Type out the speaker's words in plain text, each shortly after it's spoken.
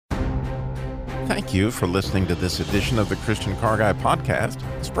Thank you for listening to this edition of the Christian Car Guy podcast.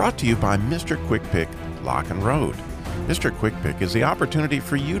 It's brought to you by Mr. Quick Pick Lock and Road. Mr. Quick Pick is the opportunity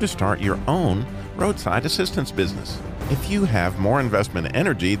for you to start your own roadside assistance business. If you have more investment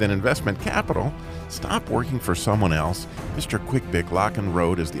energy than investment capital, stop working for someone else. Mr. Quick Pick Lock and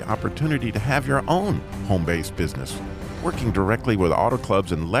Road is the opportunity to have your own home-based business, working directly with auto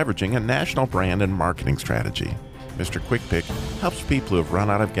clubs and leveraging a national brand and marketing strategy. Mr. Quick Pick helps people who have run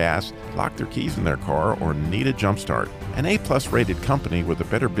out of gas, locked their keys in their car, or need a jump start. An A-plus rated company with the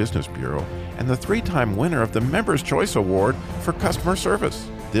Better Business Bureau and the 3-time winner of the Members' Choice Award for customer service.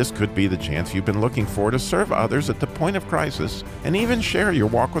 This could be the chance you've been looking for to serve others at the point of crisis and even share your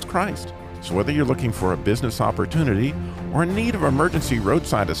walk with Christ. So whether you're looking for a business opportunity or in need of emergency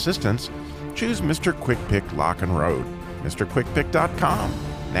roadside assistance, choose Mr. Quick Pick Lock and Road. MrQuickPick.com.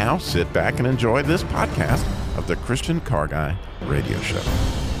 Now sit back and enjoy this podcast of the Christian Car Guy Radio Show.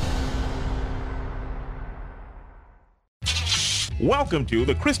 Welcome to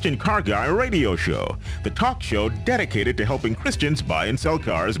the Christian Car Guy Radio Show, the talk show dedicated to helping Christians buy and sell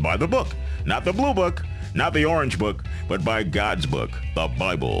cars by the book. Not the blue book, not the orange book, but by God's book, the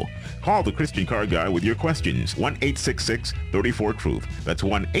Bible. Call the Christian Car Guy with your questions, 1-866-34-TRUTH. That's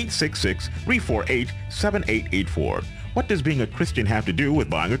 1-866-348-7884. What does being a Christian have to do with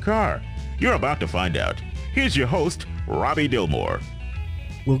buying a car? You're about to find out. Here's your host, Robbie Dillmore.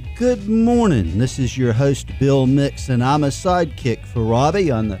 Well, good morning. This is your host, Bill Mix, and I'm a sidekick for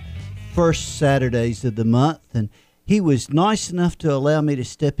Robbie on the first Saturdays of the month, and he was nice enough to allow me to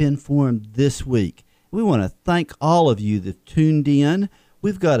step in for him this week. We want to thank all of you that tuned in.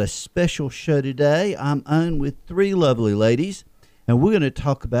 We've got a special show today. I'm on with 3 lovely ladies, and we're going to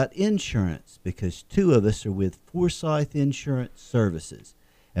talk about insurance because 2 of us are with Forsyth Insurance Services,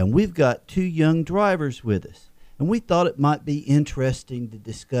 and we've got 2 young drivers with us. And we thought it might be interesting to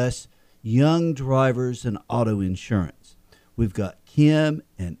discuss young drivers and auto insurance. We've got Kim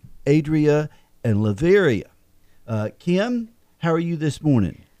and Adria and Laveria. Kim, how are you this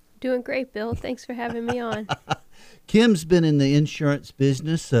morning? Doing great, Bill. Thanks for having me on. Kim's been in the insurance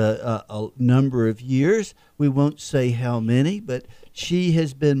business a number of years. We won't say how many, but she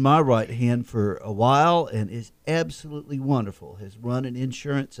has been my right hand for a while and is absolutely wonderful, has run an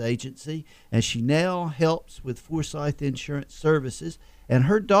insurance agency, and she now helps with Forsyth Insurance Services. And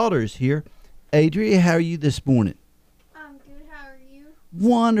her daughter's here. Adria, how are you this morning? I'm good. How are you?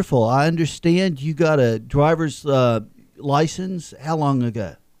 Wonderful. I understand you got a driver's license. How long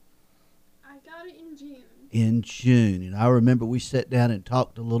ago? I got it in June. In June. And I remember we sat down and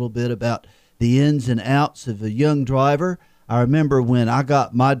talked a little bit about the ins and outs of a young driver. I remember when I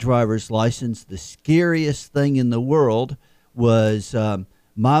got my driver's license, the scariest thing in the world was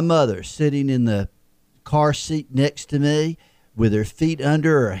my mother sitting in the car seat next to me with her feet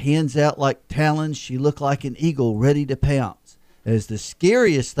under her, hands out like talons. She looked like an eagle ready to pounce. As the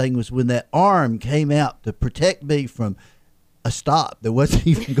scariest thing was when that arm came out to protect me from a stop that wasn't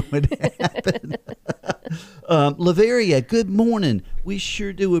even going to happen. Laveria, good morning. We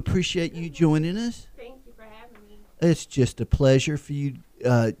sure do appreciate you joining us. Thank you for having me. It's just a pleasure for you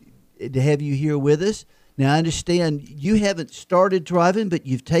to have you here with us. Now, I understand you haven't started driving, but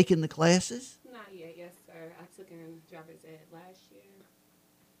you've taken the classes? Not yet, yes, sir. I took in driver's ed last year.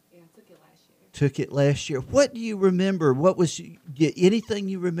 Yeah, I took it last year. Took it last year. What do you remember? What was anything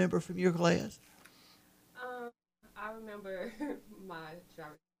you remember from your class? I remember my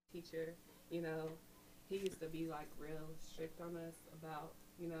driver's teacher, he used to be like real strict on us about,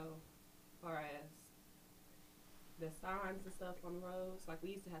 far as the signs and stuff on the roads. Like,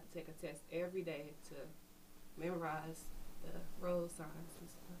 we used to have to take a test every day to memorize the road signs and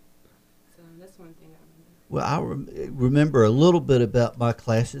stuff. So that's one thing I remember. Well, I remember a little bit about my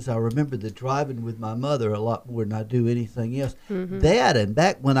classes. I remember the driving with my mother a lot more than I do anything else. Mm-hmm. That, and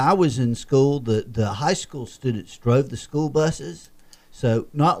back when I was in school, the high school students drove the school buses. So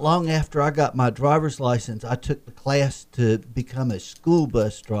not long after I got my driver's license, I took the class to become a school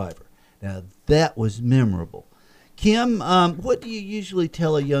bus driver. Now, that was memorable. Kim, what do you usually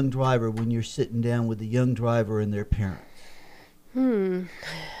tell a young driver when you're sitting down with a young driver and their parents? Well,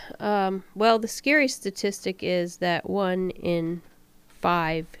 the scary statistic is that 1 in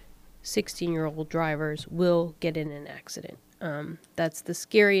 5 16-year-old drivers will get in an accident. That's the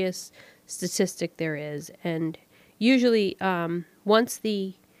scariest statistic there is. And usually, once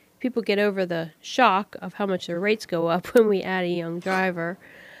the people get over the shock of how much their rates go up when we add a young driver,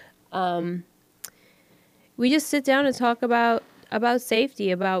 we just sit down and talk about safety,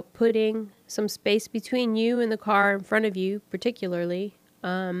 about putting some space between you and the car in front of you, particularly,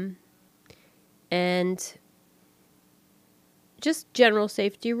 and just general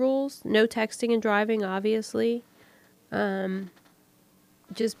safety rules. No texting and driving, obviously.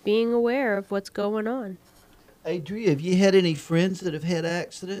 Just being aware of what's going on. Adria, have you had any friends that have had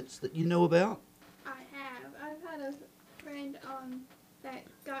accidents that you know about? I have. I've had a friend that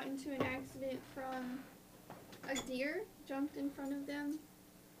got into an accident from a deer jumped in front of them,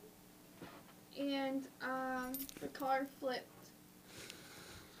 and the car flipped.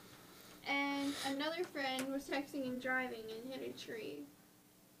 And another friend was texting and driving and hit a tree.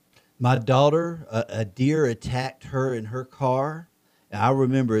 My daughter, a deer attacked her in her car. I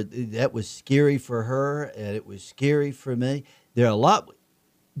remember that was scary for her, and it was scary for me. There are a lot.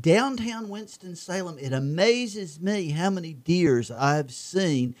 Downtown Winston-Salem, it amazes me how many deers I've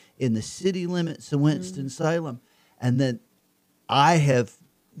seen in the city limits of Winston-Salem. And then I have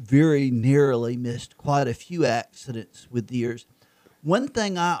very narrowly missed quite a few accidents with deers. One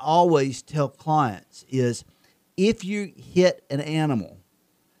thing I always tell clients is if you hit an animal,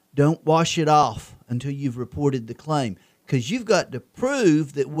 don't wash it off until you've reported the claim, because you've got to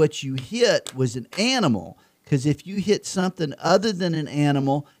prove that what you hit was an animal. Because if you hit something other than an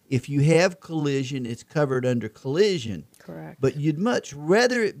animal, if you have collision, it's covered under collision. Correct. But you'd much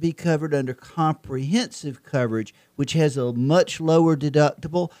rather it be covered under comprehensive coverage, which has a much lower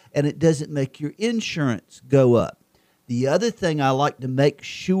deductible, and it doesn't make your insurance go up. The other thing I like to make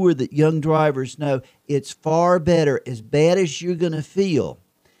sure that young drivers know, it's far better, as bad as you're going to feel,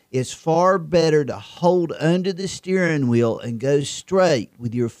 it's far better to hold under the steering wheel and go straight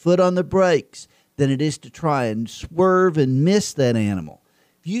with your foot on the brakes than it is to try and swerve and miss that animal.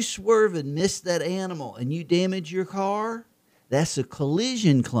 If you swerve and miss that animal and you damage your car, that's a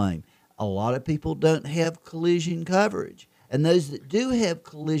collision claim. A lot of people don't have collision coverage. And those that do have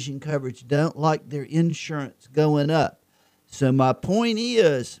collision coverage don't like their insurance going up. So my point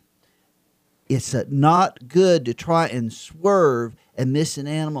is, it's not good to try and swerve and miss an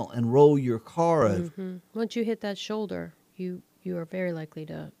animal and roll your car over. Mm-hmm. Once you hit that shoulder, you are very likely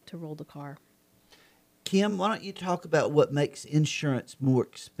to roll the car. Kim, why don't you talk about what makes insurance more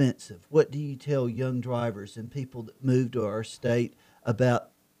expensive? What do you tell young drivers and people that move to our state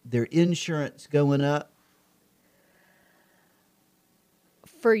about their insurance going up?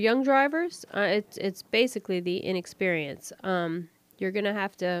 For young drivers, it's basically the inexperience. You're going to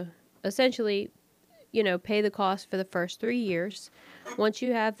have to essentially, pay the cost for the first 3 years. Once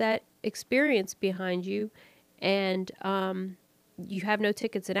you have that experience behind you and you have no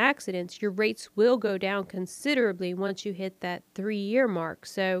tickets and accidents, your rates will go down considerably once you hit that 3-year mark.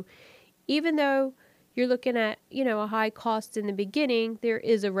 So even though you're looking at, a high cost in the beginning, there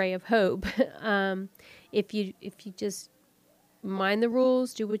is a ray of hope. If you just mind the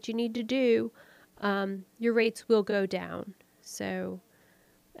rules, do what you need to do, your rates will go down. So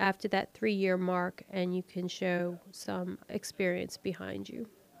after that 3-year mark, and you can show some experience behind you.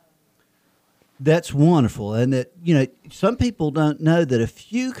 That's wonderful. And that, some people don't know that a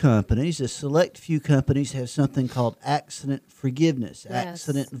select few companies have something called accident forgiveness, Yes.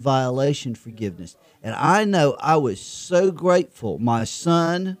 accident violation forgiveness. And I know I was so grateful. My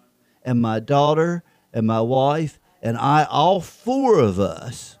son and my daughter and my wife and I, all 4 of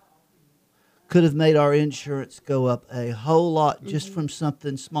us, could have made our insurance go up a whole lot just from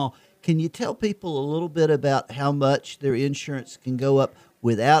something small. Can you tell people a little bit about how much their insurance can go up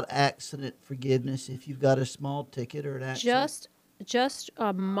without accident forgiveness if you've got a small ticket or an accident? Just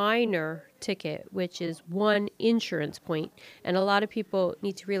a minor ticket, which is 1 insurance point. And a lot of people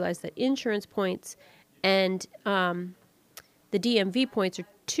need to realize that insurance points and the DMV points are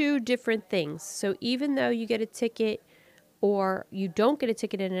 2 different things. So even though you get a ticket or you don't get a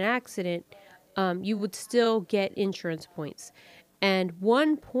ticket in an accident, you would still get insurance points. And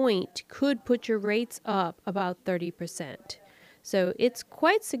 1 point could put your rates up about 30%. So it's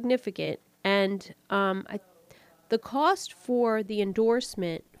quite significant. And the cost for the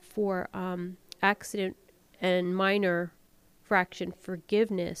endorsement for accident and minor fraction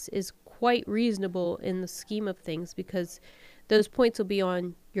forgiveness is quite reasonable in the scheme of things, because those points will be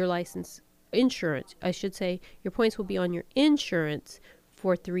on your license insurance. I should say your points will be on your insurance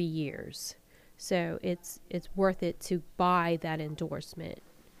for 3 years. So it's worth it to buy that endorsement.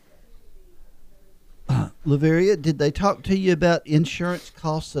 Laveria, did they talk to you about insurance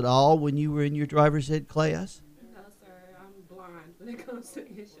costs at all when you were in your driver's ed class? No, sir. I'm blind when it comes to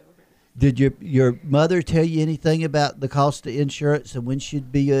insurance. Did your mother tell you anything about the cost of insurance and when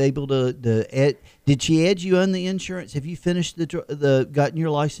she'd be able to add? Did she add you on the insurance? Have you finished gotten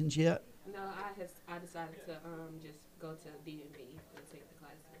your license yet? No, I decided to just go to DMV and take the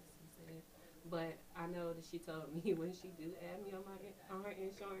classes instead. But I know that she told me when she do add me on her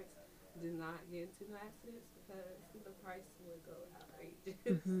insurance, do not get into accidents because the price would go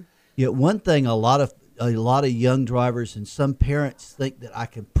outrageous. Yeah, one thing a lot of young drivers and some parents think that I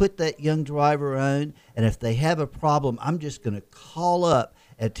can put that young driver on, and if they have a problem, I'm just going to call up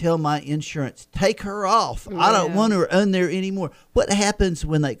and tell my insurance, take her off. I don't want her on there anymore. What happens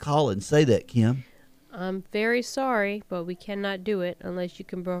when they call and say that, Kim? I'm very sorry, but we cannot do it unless you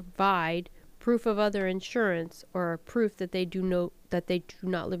can provide proof of other insurance or proof that they do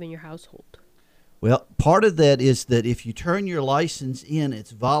not live in your household. Well, part of that is that if you turn your license in, it's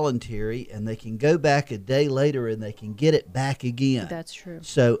voluntary, and they can go back a day later and they can get it back again. That's true.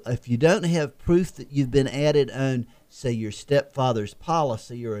 So if you don't have proof that you've been added on, say, your stepfather's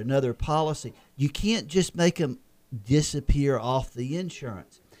policy or another policy, you can't just make them disappear off the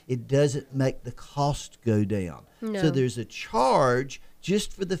insurance. It doesn't make the cost go down. No. So there's a charge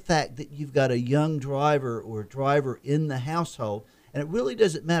just for the fact that you've got a young driver or driver in the household. And it really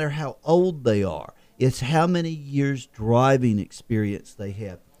doesn't matter how old they are. It's how many years driving experience they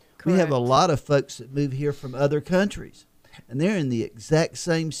have. Correct. We have a lot of folks that move here from other countries, and they're in the exact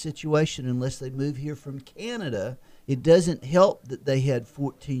same situation unless they move here from Canada. It doesn't help that they had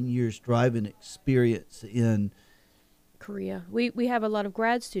 14 years driving experience in Korea. We have a lot of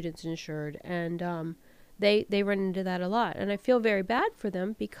grad students insured, and they run into that a lot. And I feel very bad for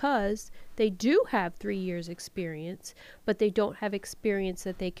them because they do have 3 years experience, but they don't have experience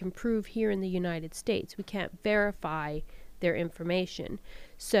that they can prove here in the United States. We can't verify their information.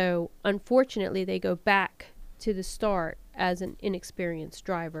 So unfortunately, they go back to the start as an inexperienced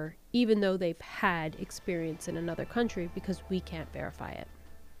driver, even though they've had experience in another country, because we can't verify it.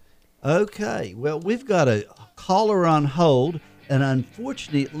 Okay, well, we've got a caller on hold, and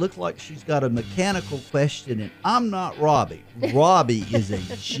unfortunately, it looked like she's got a mechanical question, and I'm not Robbie. Robbie is a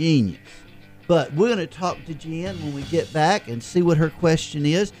genius. But we're going to talk to Jan when we get back and see what her question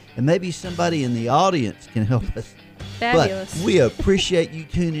is, and maybe somebody in the audience can help us. Fabulous. But we appreciate you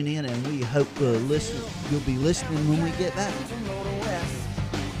tuning in, and we hope you'll be listening when we get back.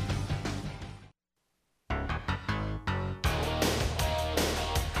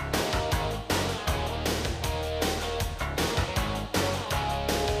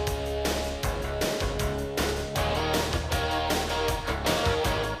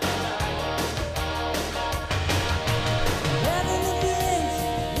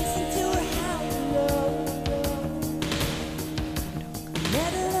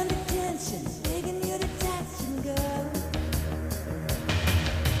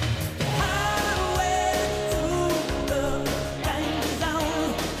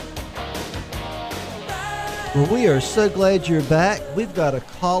 Well, we are so glad you're back. We've got a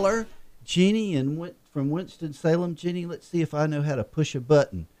caller, Jeannie, from Winston-Salem. Jeannie, let's see if I know how to push a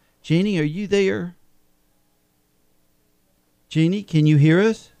button. Jeannie, are you there? Jeannie, can you hear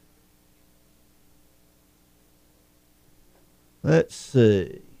us? Let's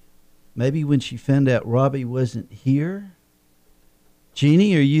see. Maybe when she found out Robbie wasn't here.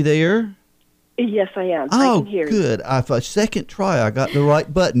 Jeannie, are you there? Yes, I am. Oh, I can hear good. You. A second try, I got the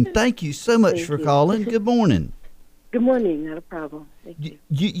right button. Thank you so much Thank for you. calling. Good morning. Good morning. Not a problem. Thank you.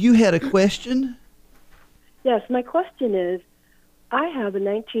 You had a question? Yes, my question is, I have a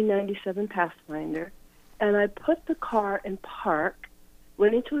 1997 Pathfinder, and I put the car in park,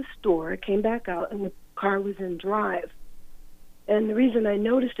 went into a store, came back out, and the car was in drive. And the reason I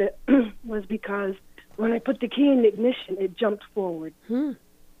noticed it was because when I put the key in the ignition, it jumped forward.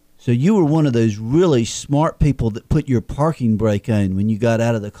 So you were one of those really smart people that put your parking brake on when you got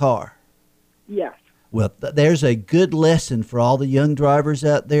out of the car. Yes. Well, there's a good lesson for all the young drivers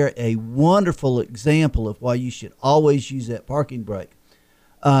out there, a wonderful example of why you should always use that parking brake.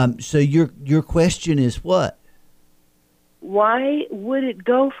 So your question is what? Why would it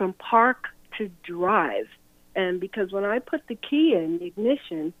go from park to drive? And because when I put the key in the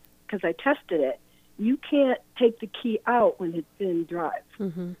ignition, because I tested it, you can't take the key out when it's in drive.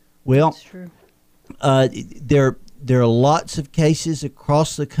 Mm-hmm. Well, That's true. There are lots of cases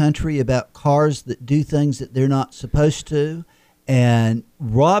across the country about cars that do things that they're not supposed to, and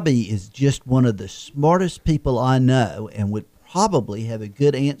Robbie is just one of the smartest people I know and would probably have a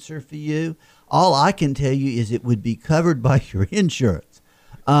good answer for you. All I can tell you is it would be covered by your insurance.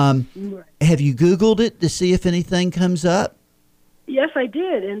 Have you Googled it to see if anything comes up? Yes, I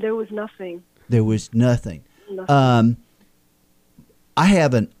did, and there was nothing. There was nothing. Nothing. I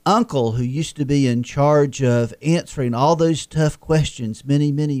have an uncle who used to be in charge of answering all those tough questions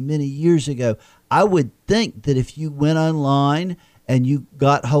many, many, many years ago. I would think that if you went online and you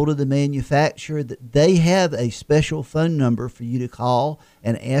got hold of the manufacturer, that they have a special phone number for you to call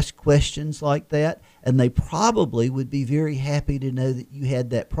and ask questions like that, and they probably would be very happy to know that you had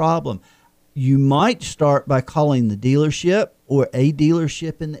that problem. You might start by calling the dealership or a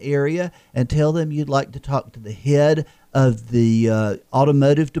dealership in the area and tell them you'd like to talk to the head of the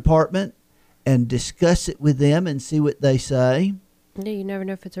automotive department and discuss it with them and see what they say. No, you never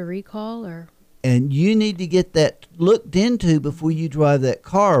know if it's a recall or... And you need to get that looked into before you drive that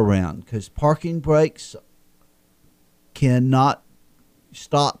car around, because parking brakes cannot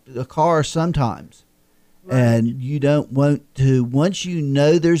stop a car sometimes. Right. And you don't want to, once you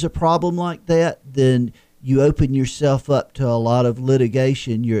know there's a problem like that, then you open yourself up to a lot of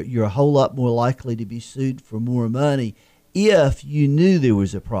litigation. You're a whole lot more likely to be sued for more money if you knew there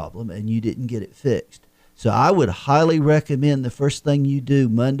was a problem and you didn't get it fixed. So I would highly recommend the first thing you do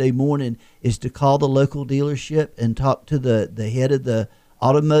Monday morning is to call the local dealership and talk to the head of the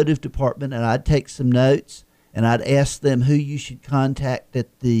automotive department, and I'd take some notes, and I'd ask them who you should contact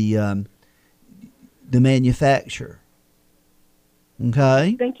at the manufacturer.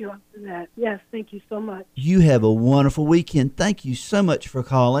 Okay? Thank you for that. Yes, thank you so much. You have a wonderful weekend. Thank you so much for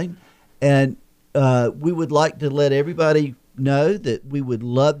calling. And we would like to let everybody know that we would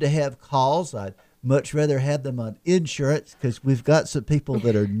love to have calls. I'd much rather have them on insurance because we've got some people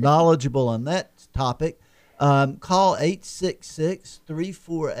that are knowledgeable on that topic. Call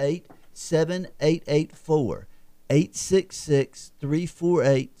 866-348-7884.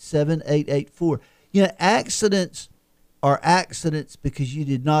 866-348-7884. You know, accidents are accidents because you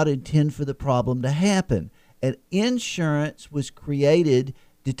did not intend for the problem to happen. And insurance was created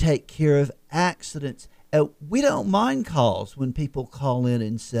to take care of accidents. We don't mind calls when people call in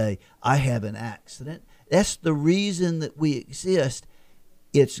and say, I have an accident. That's the reason that we exist.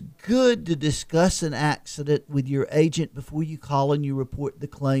 It's good to discuss an accident with your agent before you call and you report the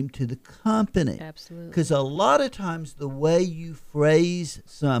claim to the company. Absolutely. Because a lot of times the way you phrase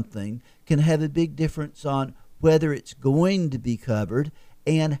something can have a big difference on whether it's going to be covered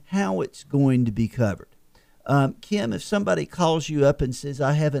and how it's going to be covered. Kim, if somebody calls you up and says,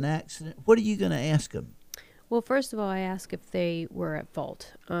 I have an accident, what are you going to ask them? Well, first of all, I ask if they were at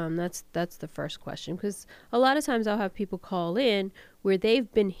fault. That's the first question, because a lot of times I'll have people call in where they've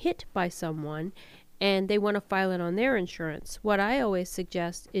been hit by someone and they want to file it on their insurance. What I always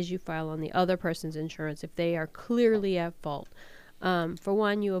suggest is you file on the other person's insurance if they are clearly at fault. For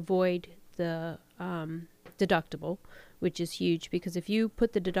one, you avoid the deductible, which is huge, because if you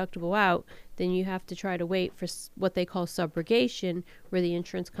put the deductible out, then you have to try to wait for what they call subrogation, where the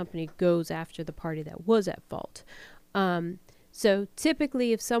insurance company goes after the party that was at fault. So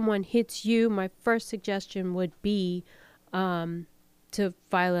typically, if someone hits you, my first suggestion would be to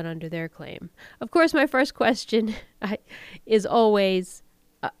file it under their claim. Of course, my first question is always,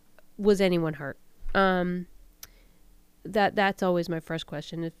 was anyone hurt? That's always my first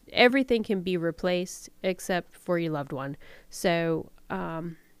question. If everything can be replaced except for your loved one. So,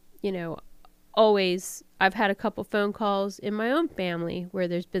 always, I've had a couple phone calls in my own family where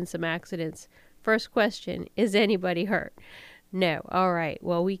there's been some accidents. First question, is anybody hurt? No. All right.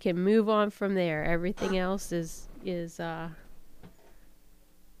 Well, we can move on from there. Everything else is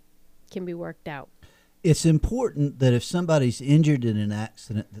can be worked out. It's important that if somebody's injured in an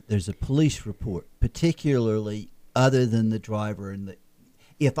accident, that there's a police report, particularly other than the driver. And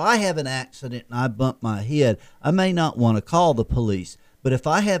if I have an accident and I bump my head, I may not want to call the police. But if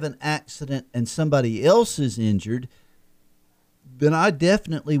I have an accident and somebody else is injured, then I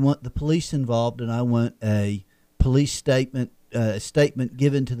definitely want the police involved, and I want a police statement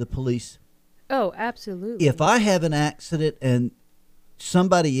given to the police. Oh, absolutely. If I have an accident and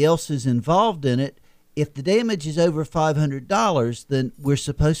somebody else is involved in it, if the damage is over $500, then we're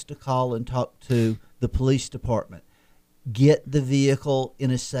supposed to call and talk to the police department. Get the vehicle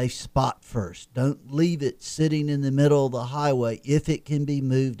in a safe spot first. Don't leave it sitting in the middle of the highway if it can be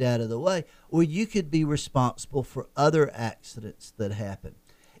moved out of the way, or you could be responsible for other accidents that happen.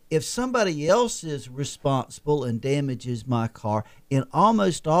 If somebody else is responsible and damages my car, in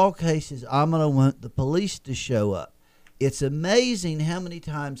almost all cases, I'm going to want the police to show up. It's amazing how many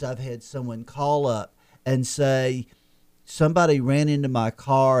times I've had someone call up and say, somebody ran into my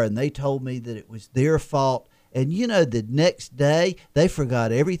car and they told me that it was their fault. And, the next day they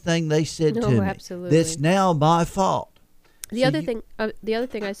forgot everything they said to me. Absolutely. That's now my fault. The other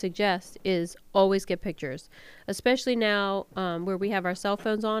thing I suggest is always get pictures, especially now where we have our cell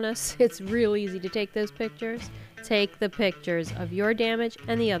phones on us. It's real easy to take those pictures. Take the pictures of your damage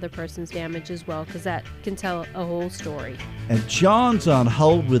and the other person's damage as well, because that can tell a whole story. And John's on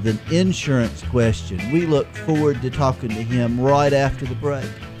hold with an insurance question. We look forward to talking to him right after the break.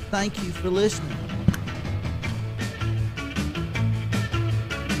 Thank you for listening.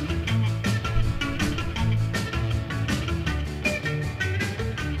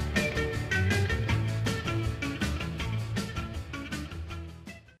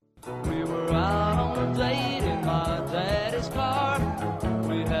 We were out on a date in my daddy's car.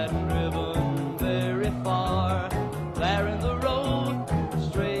 We hadn't driven very far. There in the road,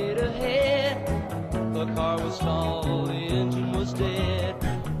 straight ahead, the car was stalled, the engine was dead.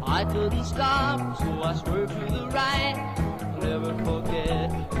 I couldn't stop, so I swerved to the right. I'll never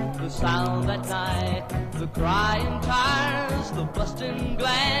forget the sound that night, the crying tires, the busting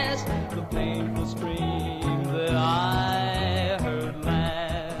glass, the painful scream that I heard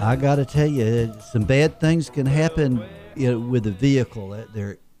last. I got to tell you, some bad things can happen with a vehicle.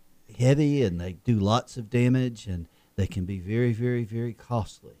 They're heavy and they do lots of damage, and they can be very, very, very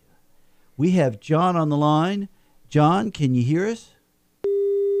costly. We have John on the line. John, can you hear us?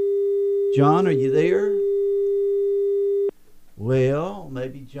 John, are you there? Well,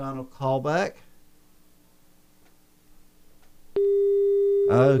 maybe John will call back.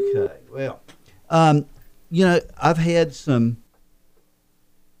 Okay, well, I've had some...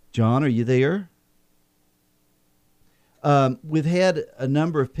 John, are you there? We've had a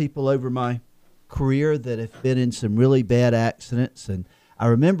number of people over my career that have been in some really bad accidents, and I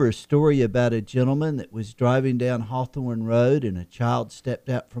remember a story about a gentleman that was driving down Hawthorne Road and a child stepped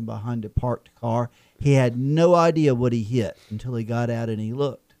out from behind a parked car. He had no idea what he hit until he got out and he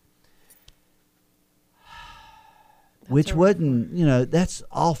looked. Which wasn't, that's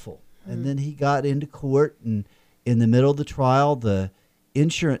awful. Mm-hmm. And then he got into court, and in the middle of the trial, the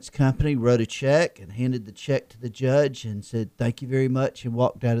insurance company wrote a check and handed the check to the judge and said, "Thank you very much," and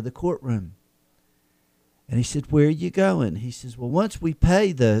walked out of the courtroom. And he said, "Where are you going?" He says, "Well, once we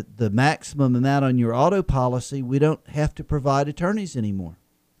pay the maximum amount on your auto policy, we don't have to provide attorneys anymore."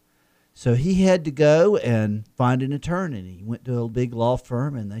 So he had to go and find an attorney. He went to a big law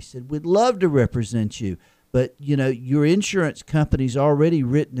firm, and they said, "We'd love to represent you, but, your insurance company's already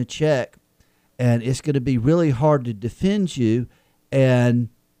written a check, and it's going to be really hard to defend you. And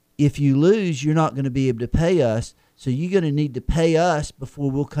if you lose, you're not going to be able to pay us. So you're going to need to pay us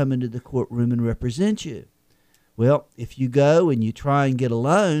before we'll come into the courtroom and represent you." Well, if you go and you try and get a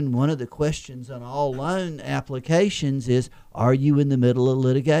loan, one of the questions on all loan applications is, are you in the middle of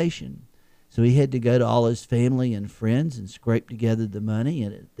litigation? So he had to go to all his family and friends and scrape together the money.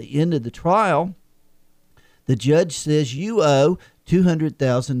 And at the end of the trial, the judge says you owe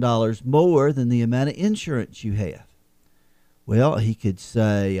 $200,000 more than the amount of insurance you have. Well, he could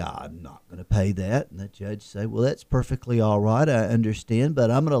say, "I'm not going to pay that." And the judge say, "Well, that's perfectly all right. I understand, but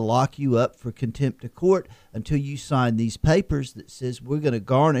I'm going to lock you up for contempt of court until you sign these papers that says we're going to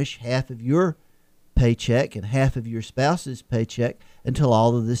garnish half of your paycheck and half of your spouse's paycheck until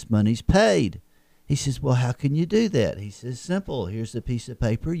all of this money's paid." He says, "Well, how can you do that?" He says, "Simple. Here's a piece of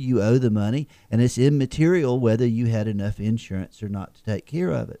paper. You owe the money, and it's immaterial whether you had enough insurance or not to take care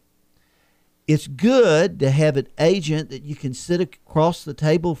of it." It's good to have an agent that you can sit across the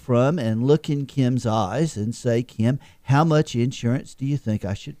table from and look in Kim's eyes and say, "Kim, how much insurance do you think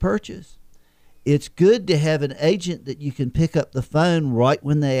I should purchase?" It's good to have an agent that you can pick up the phone right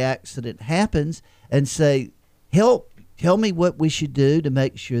when the accident happens and say, "Help, tell me what we should do to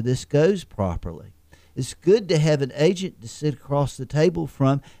make sure this goes properly." It's good to have an agent to sit across the table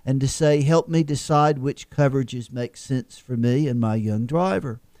from and to say, "Help me decide which coverages make sense for me and my young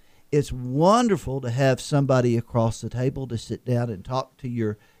driver." It's wonderful to have somebody across the table to sit down and talk to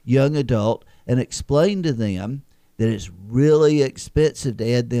your young adult and explain to them that it's really expensive to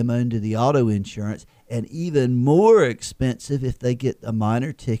add them onto the auto insurance, and even more expensive if they get a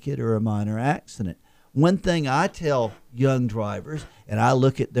minor ticket or a minor accident. One thing I tell young drivers, and I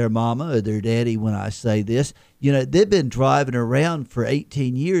look at their mama or their daddy when I say this, they've been driving around for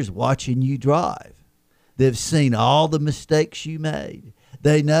 18 years watching you drive. They've seen all the mistakes you made.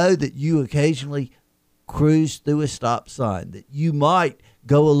 They know that you occasionally cruise through a stop sign, that you might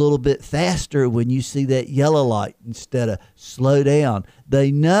go a little bit faster when you see that yellow light instead of slow down.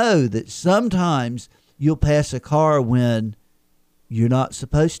 They know that sometimes you'll pass a car when you're not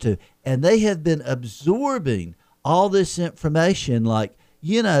supposed to. And they have been absorbing all this information like,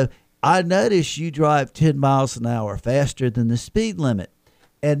 I notice you drive 10 miles an hour faster than the speed limit.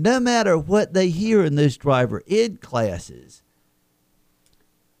 And no matter what they hear in those driver ed classes,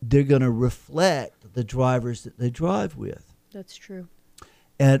 they're going to reflect the drivers that they drive with. That's true.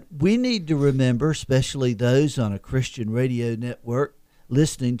 And we need to remember, especially those on a Christian radio network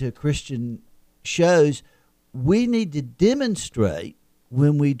listening to Christian shows, we need to demonstrate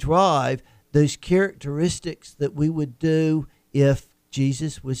when we drive those characteristics that we would do if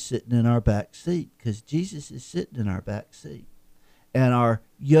Jesus was sitting in our back seat, because Jesus is sitting in our back seat. And our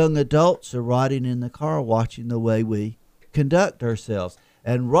young adults are riding in the car watching the way we conduct ourselves.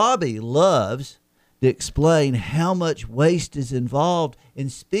 And Robbie loves to explain how much waste is involved in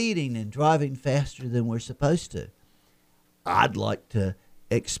speeding and driving faster than we're supposed to. I'd like to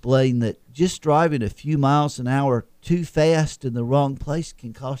explain that just driving a few miles an hour too fast in the wrong place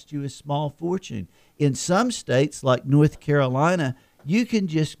can cost you a small fortune. In some states, like North Carolina, you can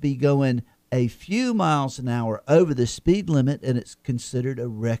just be going a few miles an hour over the speed limit, and it's considered a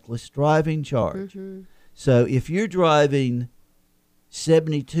reckless driving charge. Mm-hmm. So if you're driving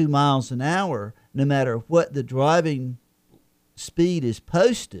 72 miles an hour, no matter what the driving speed is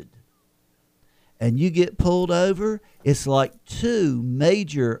posted, and you get pulled over, it's like 2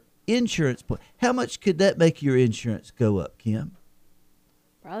 major insurance points. How much could that make your insurance go up, Kim?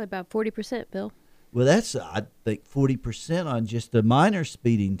 Probably about 40%, Bill. Well, that's, I think, 40% on just a minor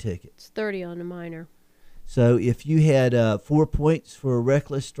speeding ticket. It's 30 on a minor. So if you had 4 points for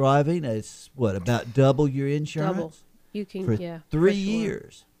reckless driving, it's, what, about double your insurance? Double. You can, for yeah. 3 for sure.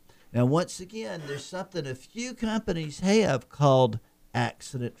 years. Now, once again, there's something a few companies have called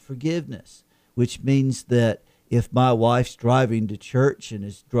accident forgiveness, which means that if my wife's driving to church and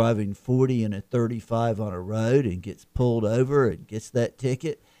is driving 40 and a 35 on a road and gets pulled over and gets that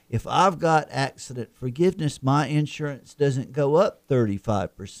ticket, if I've got accident forgiveness, my insurance doesn't go up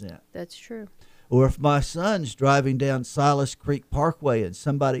 35%. That's true. Or if my son's driving down Silas Creek Parkway and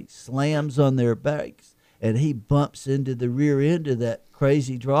somebody slams on their brakes and he bumps into the rear end of that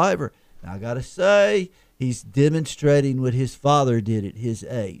crazy driver, now I got to say, he's demonstrating what his father did at his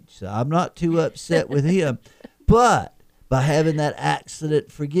age. So I'm not too upset with him. But by having that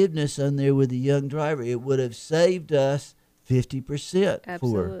accident forgiveness on there with a young driver, it would have saved us 50%.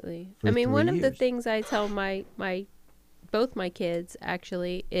 Absolutely. For I mean, 3 one of the years. things I tell both my kids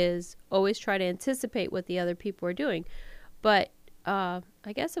actually is always try to anticipate what the other people are doing. But I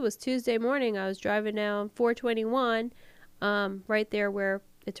guess it was Tuesday morning. I was driving down 421, right there where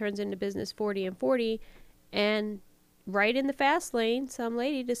it turns into business 40 and 40, and right in the fast lane, some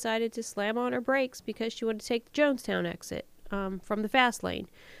lady decided to slam on her brakes because she wanted to take the Jonestown exit from the fast lane.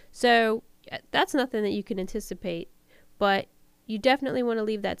 So that's nothing that you can anticipate, but you definitely want to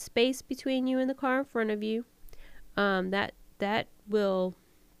leave that space between you and the car in front of you. That will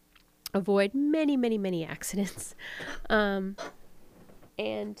avoid many, many, many accidents. And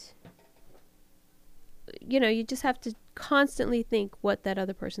you just have to constantly think what that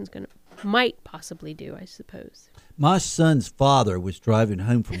other person's might possibly do, I suppose. My son's father was driving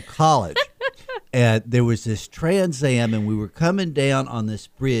home from college, and there was this Trans Am, and we were coming down on this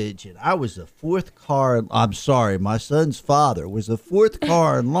bridge, and I was the fourth car. I'm sorry, my son's father was the fourth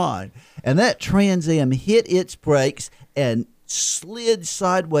car in line, and that Trans Am hit its brakes and slid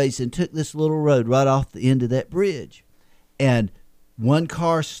sideways and took this little road right off the end of that bridge. And one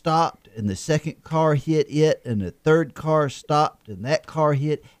car stopped, and the second car hit it, and the third car stopped, and that car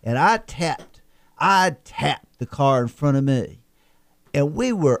hit, and I tapped the car in front of me. And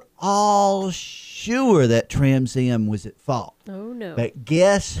we were all sure that Trans Am was at fault. Oh, no. But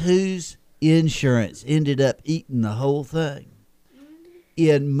guess whose insurance ended up eating the whole thing?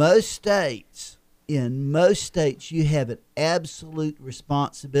 In most states, you have an absolute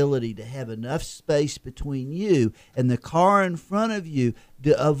responsibility to have enough space between you and the car in front of you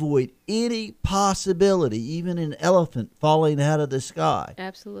to avoid any possibility, even an elephant falling out of the sky.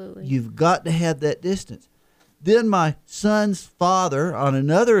 Absolutely. You've got to have that distance. Then my son's father, on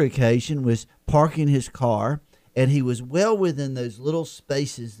another occasion, was parking his car, and he was well within those little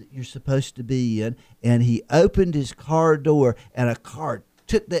spaces that you're supposed to be in, and he opened his car door, and a car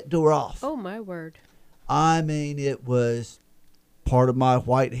took that door off. Oh, my word. I mean, it was part of my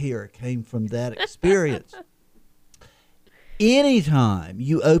white hair came from that experience. Anytime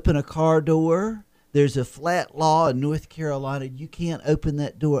you open a car door, there's a flat law in North Carolina. You can't open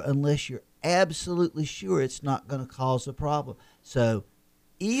that door unless you're absolutely sure it's not going to cause a problem. So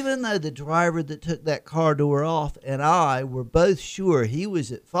even though the driver that took that car door off and I were both sure he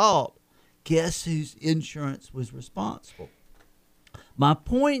was at fault, guess whose insurance was responsible? My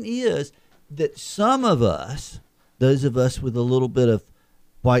point is that some of us, those of us with a little bit of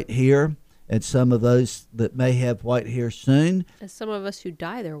white hair and some of those that may have white hair soon, And some of us who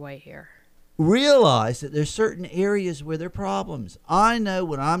dye their white hair. realize that there's certain areas where there are problems. I know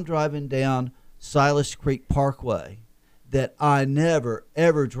when I'm driving down Silas Creek Parkway that I never,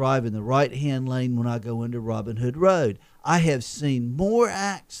 ever drive in the right-hand lane when I go into Robin Hood Road. I have seen more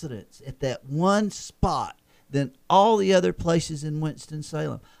accidents at that one spot than all the other places in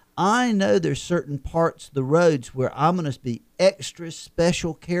Winston-Salem. I know there's certain parts of the roads where I'm going to be extra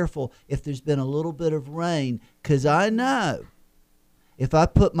special careful if there's been a little bit of rain, because I know if I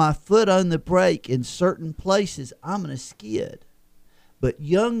put my foot on the brake in certain places, I'm going to skid. But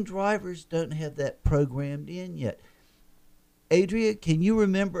young drivers don't have that programmed in yet. Adria, can you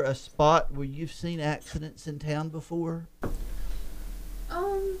remember a spot where you've seen accidents in town before?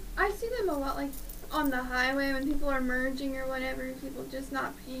 I see them a lot, like on the highway when people are merging or whatever, people just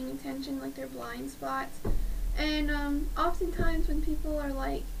not paying attention, like their blind spots. And oftentimes when people are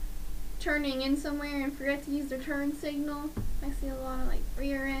like turning in somewhere and forget to use their turn signal, I see a lot of like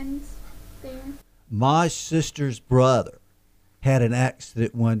rear ends there. My sister's brother had an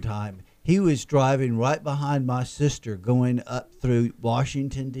accident one time. He was driving right behind my sister going up through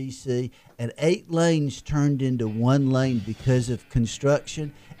Washington, D.C., and 8 lanes turned into 1 lane because of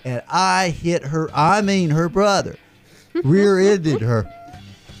construction, and I hit her, her brother, rear-ended her.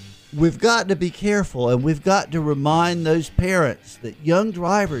 We've got to be careful, and we've got to remind those parents that young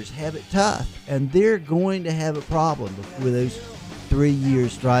drivers have it tough, and they're going to have a problem before those 3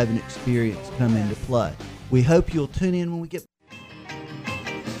 years driving experience come into play. We hope you'll tune in when we get.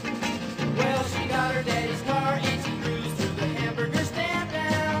 Well, she got her daddy's car and she cruised to the hamburger stand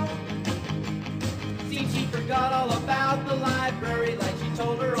now. See, she forgot all about the library like she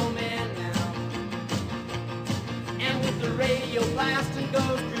told her old man now. And with the radio blasting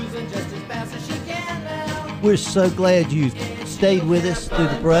goes cruising just as fast as she can now. We're so glad you stayed with us through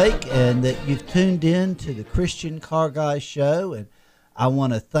the break and that you've tuned in to the Christian Car Guy Show. And I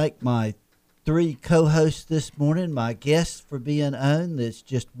want to thank my 3 co-hosts this morning, my guests for being on. It's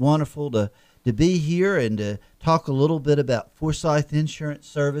just wonderful to be here and to talk a little bit about Forsyth Insurance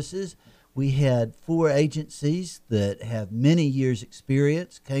Services. We had 4 agencies that have many years'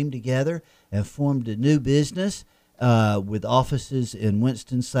 experience came together and formed a new business with offices in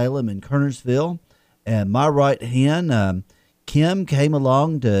Winston-Salem and Kernersville. And my right hand, Kim, came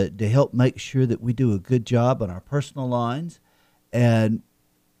along to help make sure that we do a good job on our personal lines. And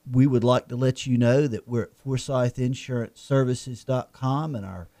we would like to let you know that we're at ForsythInsuranceServices.com, and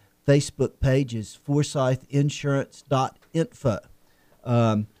our Facebook page is ForsythInsurance.info.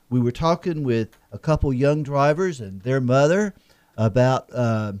 We were talking with a couple young drivers and their mother about,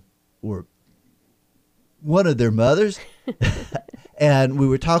 or one of their mothers, and we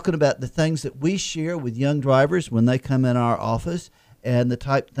were talking about the things that we share with young drivers when they come in our office and the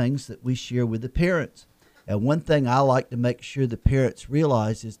type of things that we share with the parents. And one thing I like to make sure the parents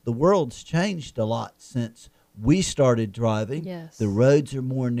realize is the world's changed a lot since we started driving. Yes. The roads are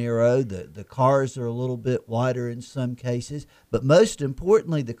more narrow. The cars are a little bit wider in some cases. But most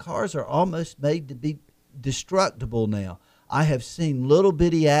importantly, the cars are almost made to be destructible now. I have seen little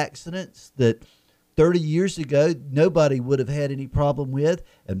bitty accidents that 30 years ago nobody would have had any problem with.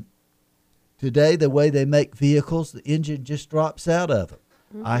 And today, the way they make vehicles, the engine just drops out of them.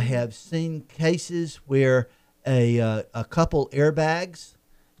 Mm-hmm. I have seen cases where a couple airbags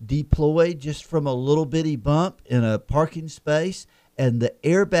deployed just from a little bitty bump in a parking space, and the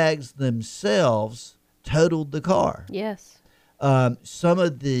airbags themselves totaled the car. Yes. Some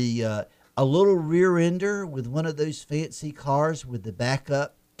of the a little rear ender with one of those fancy cars with the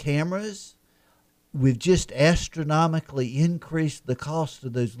backup cameras. We've just astronomically increased the cost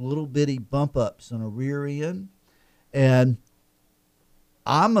of those little bitty bump ups on a rear end, and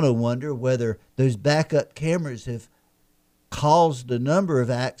I'm going to wonder whether those backup cameras have caused a number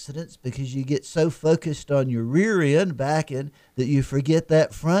of accidents because you get so focused on your rear end back end that you forget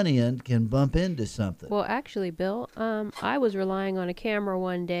that front end can bump into something. Well, actually, Bill, I was relying on a camera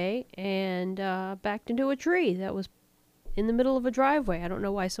one day and backed into a tree that was in the middle of a driveway. I don't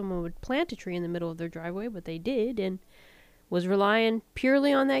know why someone would plant a tree in the middle of their driveway, but they did, and was relying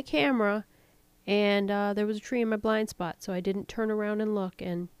purely on that camera. And there was a tree in my blind spot, so I didn't turn around and look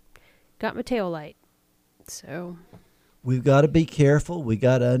and got my tail light. So we've got to be careful. We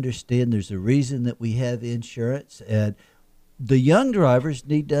got to understand there's a reason that we have insurance. And the young drivers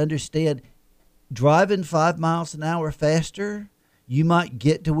need to understand driving 5 miles an hour faster, you might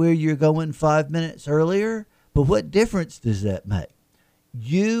get to where you're going 5 minutes earlier, but what difference does that make?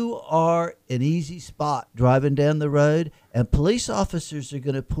 You are an easy spot driving down the road, and police officers are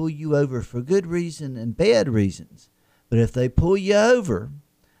going to pull you over for good reason and bad reasons. But if they pull you over,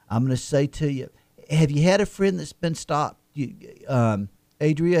 I'm going to say to you, have you had a friend that's been stopped?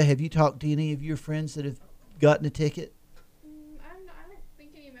 Adria, have you talked to any of your friends that have gotten a ticket? I don't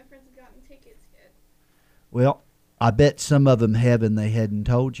think any of my friends have gotten tickets yet. Well, I bet some of them have and they hadn't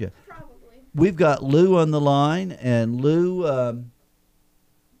told you. Probably. We've got Lou on the line, and Lou,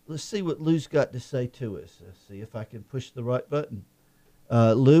 let's see what Lou's got to say to us. Let's see if I can push the right button.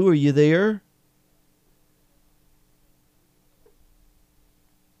 Lou, are you there?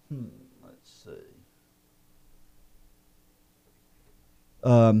 Let's see.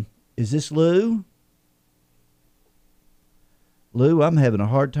 Is this Lou? Lou, I'm having a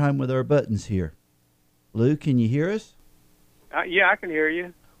hard time with our buttons here. Lou, can you hear us? Yeah, I can hear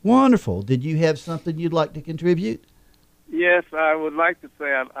you. Wonderful. Did you have something you'd like to contribute? Yes, I would like to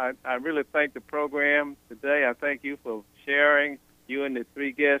say I really thank the program today. I thank you for sharing, you and the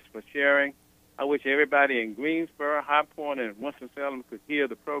three guests for sharing. I wish everybody in Greensboro, High Point, and Winston-Salem could hear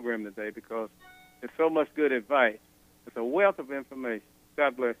the program today because there's so much good advice. It's a wealth of information.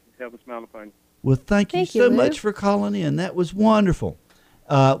 God bless you. Have a smile upon you. Well, thank you so Lou. much for calling in. That was wonderful.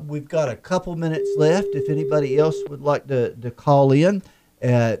 We've got a couple minutes left. If anybody else would like to call in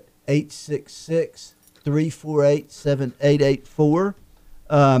at 866-348-7884.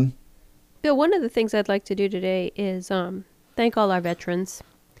 Bill, one of the things I'd like to do today is thank all our veterans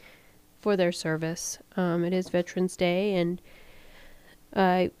for their service. It is Veterans Day, and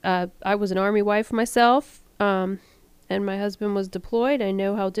I was an Army wife myself, and my husband was deployed. I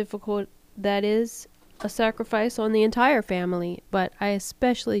know how difficult that is, a sacrifice on the entire family, but I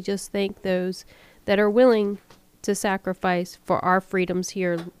especially just thank those that are willing to sacrifice for our freedoms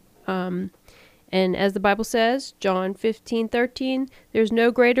here. And as the Bible says, John 15:13, there's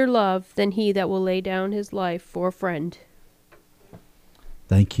no greater love than he that will lay down his life for a friend.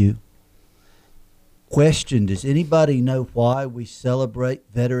 Thank you. Question, does anybody know why we celebrate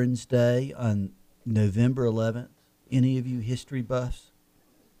Veterans Day on November 11th? Any of you history buffs?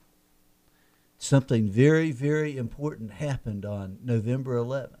 Something very, very important happened on November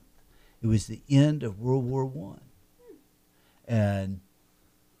 11th. It was the end of World War I. And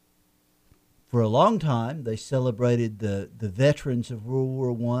for a long time, they celebrated the veterans of World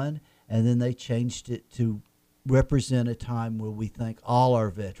War I, and then they changed it to represent a time where we thank all our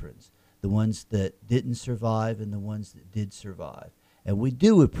veterans, the ones that didn't survive and the ones that did survive. And we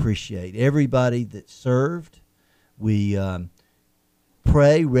do appreciate everybody that served. We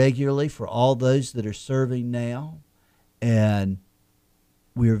pray regularly for all those that are serving now, and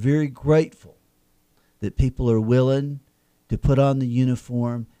we are very grateful that people are willing to put on the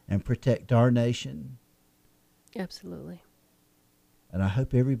uniform and protect our nation. Absolutely. And I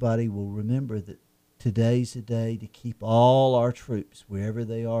hope everybody will remember that today's a day to keep all our troops wherever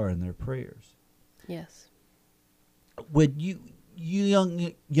they are in their prayers. Yes. Would you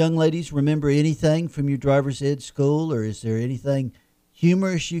young ladies remember anything from your driver's ed school, or is there anything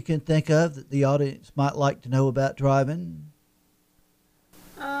humorous you can think of that the audience might like to know about driving?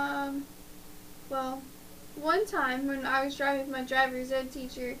 Well, one time when I was driving with my driver's ed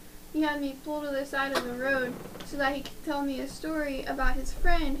teacher, he had me pull to the side of the road so that he could tell me a story about his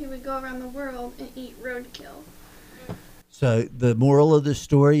friend who would go around the world and eat roadkill. So the moral of the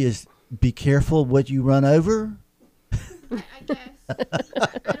story is be careful what you run over? I guess. I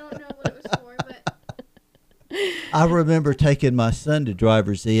don't know what it was for, but I remember taking my son to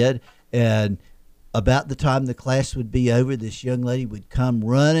driver's ed, and about the time the class would be over, this young lady would come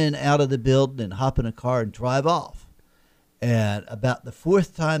running out of the building and hop in a car and drive off. And about the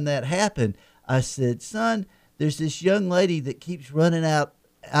fourth time that happened, I said, son, there's this young lady that keeps running out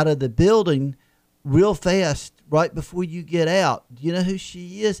of the building real fast right before you get out. Do you know who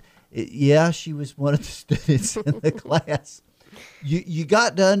she is? Yeah, she was one of the students in the class. You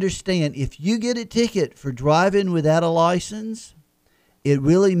got to understand, if you get a ticket for driving without a license, it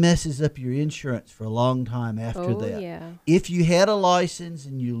really messes up your insurance for a long time after that. Yeah. If you had a license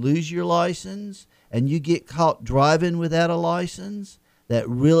and you lose your license and you get caught driving without a license, that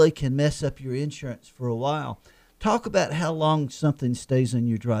really can mess up your insurance for a while. Talk about how long something stays on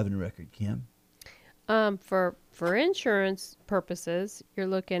your driving record, Kim. For insurance purposes, you're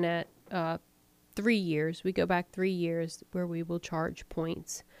looking at 3 years. We go back 3 years where we will charge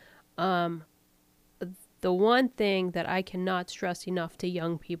points. The one thing that I cannot stress enough to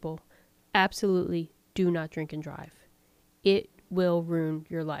young people, absolutely do not drink and drive. It will ruin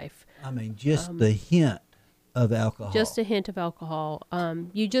your life. I mean, just the hint of alcohol. Just a hint of alcohol.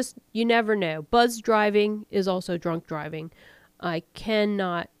 You never know. Buzz driving is also drunk driving. I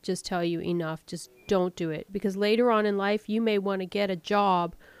cannot just tell you enough. Just don't do it, because later on in life, you may want to get a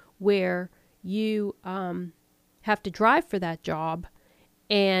job where you have to drive for that job,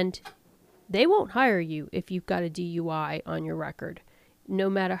 And they won't hire you if you've got a DUI on your record, no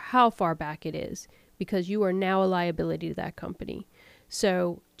matter how far back it is, because you are now a liability to that company.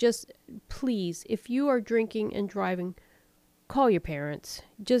 So just please, if you are drinking and driving, call your parents.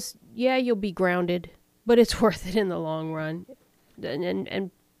 Just, yeah, you'll be grounded, but it's worth it in the long run.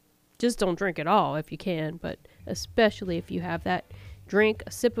 And just don't drink at all if you can, but especially if you have that drink,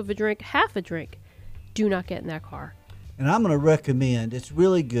 a sip of a drink, half a drink, do not get in that car. And I'm going to recommend, it's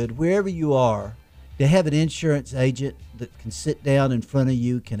really good, wherever you are, to have an insurance agent that can sit down in front of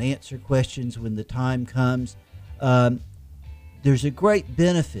you, can answer questions when the time comes. There's a great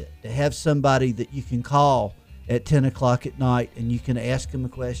benefit to have somebody that you can call at 10 o'clock at night and you can ask them a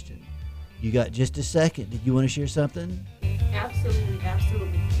question. You got just a second. Did you want to share something? Absolutely.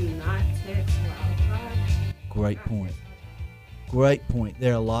 Do not text while driving. Great point. Great point.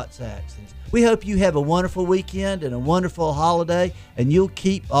 There are lots of accidents. We hope you have a wonderful weekend and a wonderful holiday, and you'll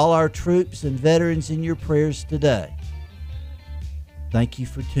keep all our troops and veterans in your prayers today. Thank you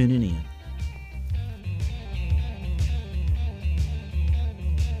for tuning in.